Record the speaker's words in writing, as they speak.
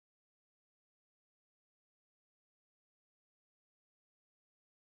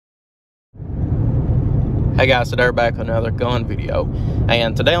Hey guys, today we're back with another gun video,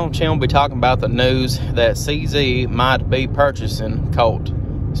 and today on the channel we'll be talking about the news that CZ might be purchasing Colt.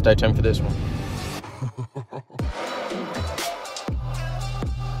 Stay tuned for this one.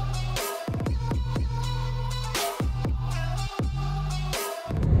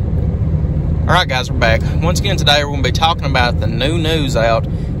 Alright guys, we're back. Once again today we're going to be talking about the new news out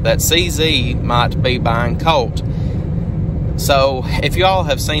that CZ might be buying Colt. So, if y'all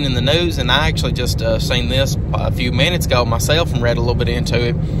have seen in the news, and I actually just seen this a few minutes ago myself and read a little bit into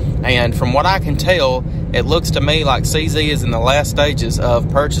it, and from what I can tell, it looks to me like CZ is in the last stages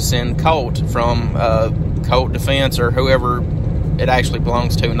of purchasing Colt from Colt Defense or whoever it actually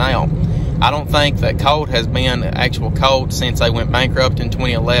belongs to now. I don't think that Colt has been actual Colt since they went bankrupt in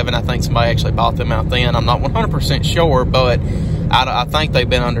 2011. I think somebody actually bought them out then. I'm not 100% sure, but I think they've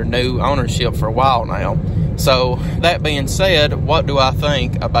been under new ownership for a while now. So, that being said, what do I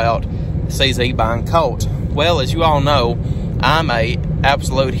think about CZ buying Colt? Well, as you all know, I'm a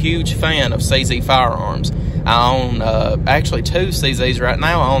absolute huge fan of CZ firearms. I own actually two CZs right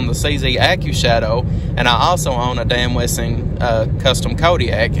now. I own the CZ AccuShadow, and I also own a Dan Wesson custom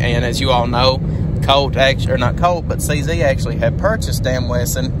Kodiak. And as you all know, Colt, or not Colt, but CZ actually had purchased Dan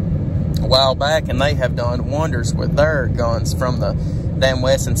Wesson a while back, and they have done wonders with their guns, from the Dan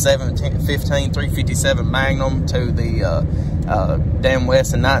Wesson 715 357 Magnum to the Dan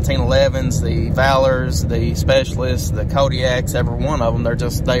Wesson 1911s, the Valors, the Specialists, the Kodiaks, every one of them.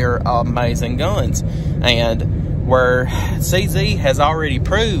 They're amazing guns. And where CZ has already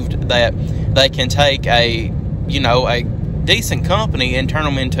proved that they can take a decent company and turn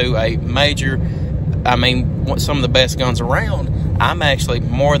them into a major, some of the best guns around, I'm actually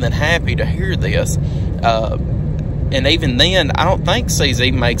more than happy to hear this. And even then, I don't think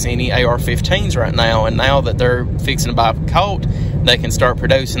CZ makes any AR-15s right now. And now that they're fixing to buy Colt, they can start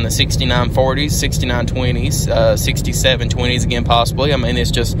producing the 6940s, 6920s, 6720s again, possibly. I mean,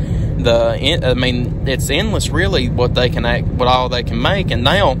 it's just it's endless, really, what all they can make. And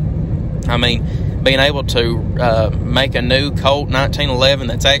now, being able to make a new Colt 1911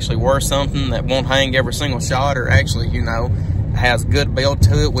 that's actually worth something, that won't hang every single shot, or actually, has good build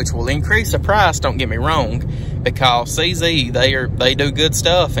to it, which will increase the price, don't get me wrong, because CZ, they do good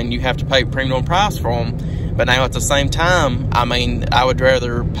stuff and you have to pay premium price for them. But now at the same time, I would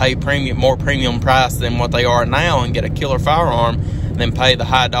rather pay more premium price than what they are now and get a killer firearm than pay the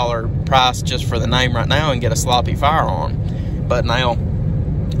high dollar price just for the name right now and get a sloppy firearm. But now,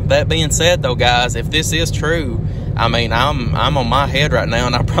 that being said though, guys, if this is true, I'm on my head right now,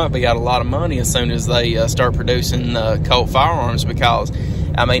 and I'll probably got a lot of money as soon as they start producing Colt firearms, because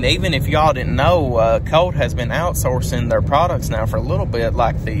even if y'all didn't know, Colt has been outsourcing their products now for a little bit,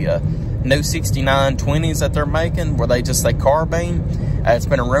 like the new 6920s that they're making, where they just say carbine. It's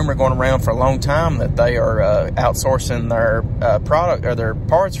been a rumor going around for a long time that they are outsourcing their product or their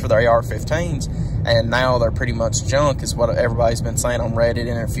parts for their AR-15s, and now they're pretty much junk, is what everybody's been saying on Reddit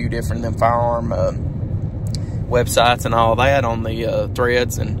and a few different firearm websites and all that on the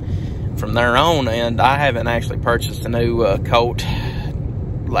threads and from their own. And I haven't actually purchased a new Colt,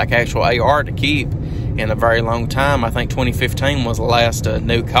 like actual AR to keep, in a very long time. I think 2015 was the last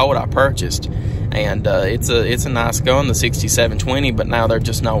new Colt I purchased, and it's a nice gun, the 6720, but now they're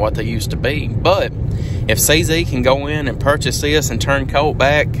just not what they used to be. But if CZ can go in and purchase this and turn Colt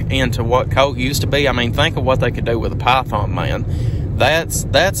back into what Colt used to be, think of what they could do with a Python, man.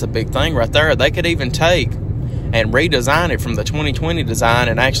 That's a big thing right there. They could even take and redesign it from the 2020 design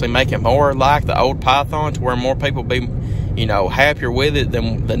and actually make it more like the old Python, to where more people be, happier with it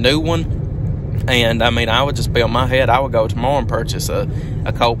than the new one. And I would just be on my head. I would go tomorrow and purchase a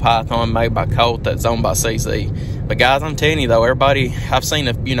Colt Python made by Colt that's owned by CZ. But guys, I'm telling you though, everybody, I've seen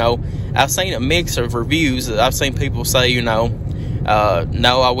a mix of reviews. I've seen people say, no,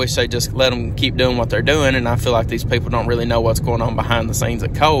 I wish they just let them keep doing what they're doing, and I feel like these people don't really know what's going on behind the scenes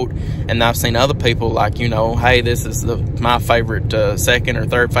at Colt. And I've seen other people like, hey, this is my favorite, second or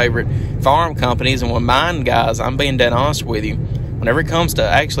third favorite firearm companies. And with mine, guys, I'm being dead honest with you, whenever it comes to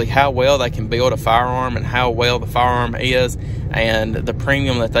actually how well they can build a firearm and how well the firearm is and the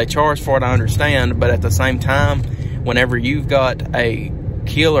premium that they charge for it, I understand. But at the same time, whenever you've got a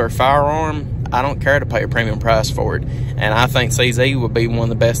killer firearm, I don't care to pay a premium price for it. And I think CZ would be one of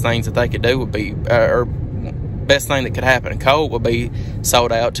the best things that they could do, would be, or best thing that could happen to Colt would be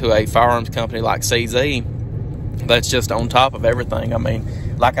sold out to a firearms company like CZ that's just on top of everything.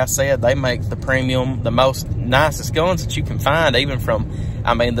 Like I said, they make the premium, the most nicest guns that you can find, even from,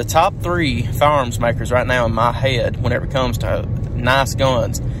 the top 3 firearms makers right now in my head, whenever it comes to nice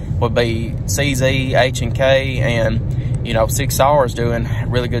guns, would be CZ, H&K, and you know, 6R is doing a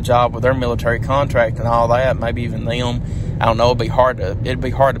really good job with their military contract and all that. Maybe even them. I don't know. It'd be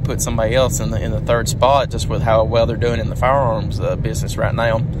hard to put somebody else in the third spot just with how well they're doing in the firearms business right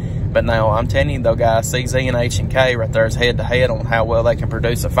now. But now I'm telling you though, guys, CZ and H&K right there is head to head on how well they can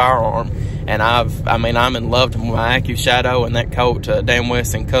produce a firearm. And I'm in love with my AccuShadow and that Colt Dan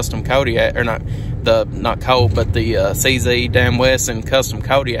Wesson custom Kodiak, or not Colt, but the CZ Dan Wesson custom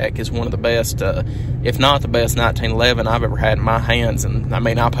Kodiak is one of the best, if not the best 1911 I've ever had in my hands. And I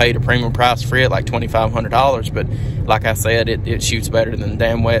mean, I paid a premium price for it, like $2,500, but like I said, it shoots better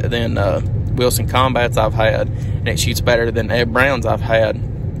than Wilson Combats I've had, and it shoots better than Ed Brown's I've had.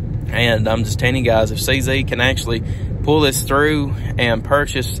 And I'm just telling you guys, if CZ can actually pull this through and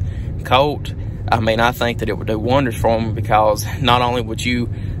purchase Colt, I mean, I think that it would do wonders for them, because not only would you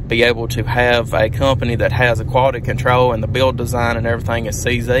be able to have a company that has a quality control and the build design and everything as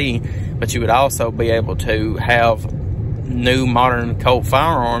CZ, but you would also be able to have new modern Colt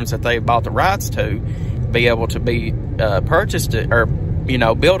firearms that they bought the rights to be able to be purchased or, you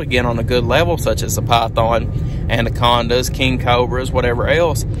know, built again on a good level, such as the Python, Anacondas, King Cobras, whatever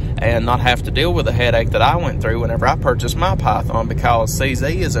else, and not have to deal with the headache that I went through whenever I purchased my Python, because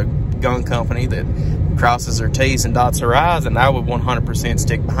CZ is a gun company that crosses their T's and dots their I's, and I would 100%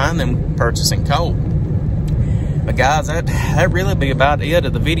 stick behind them purchasing Colt. But guys, that really be about it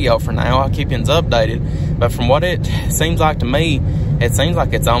of the video for now. I'll keep you updated, but from what it seems like to me, it seems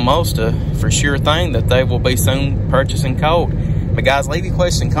like it's almost a for sure thing that they will be soon purchasing Colt. But guys, leave your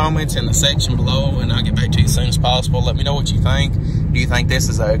questions and comments in the section below, and I'll get back to you as soon as possible. Let me know what you think. Do you think this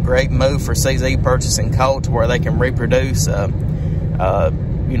is a great move for CZ purchasing Colt, where they can reproduce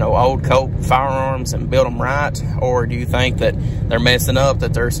you know, old Colt firearms and build them right? Or do you think that they're messing up,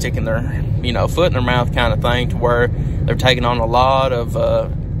 that they're sticking their, you know, foot in their mouth kind of thing, to where they're taking on a lot of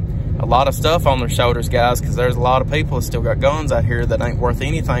stuff on their shoulders, guys? Because there's a lot of people that still got guns out here that ain't worth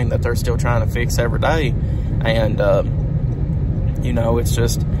anything, that they're still trying to fix every day. And you know, it's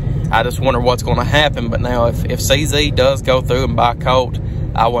just, I just wonder what's going to happen. But now, if CZ does go through and buy Colt,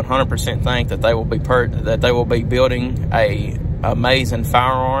 I 100% think that they will be building a amazing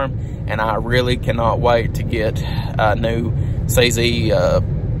firearm, and I really cannot wait to get a new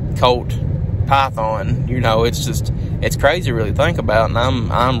CZ Colt Python. You know, it's it's crazy to really think about, and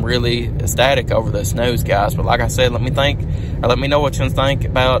I'm really ecstatic over this news, guys. But like I said, let me know what you think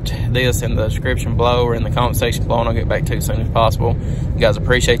about this in the description below or in the comment section below, and I'll get back to you as soon as possible. You guys,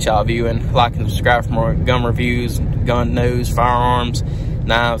 appreciate y'all viewing, like, and subscribe for more gun reviews, gun news, firearms,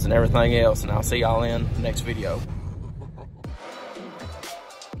 knives, and everything else. And I'll see y'all in the next video.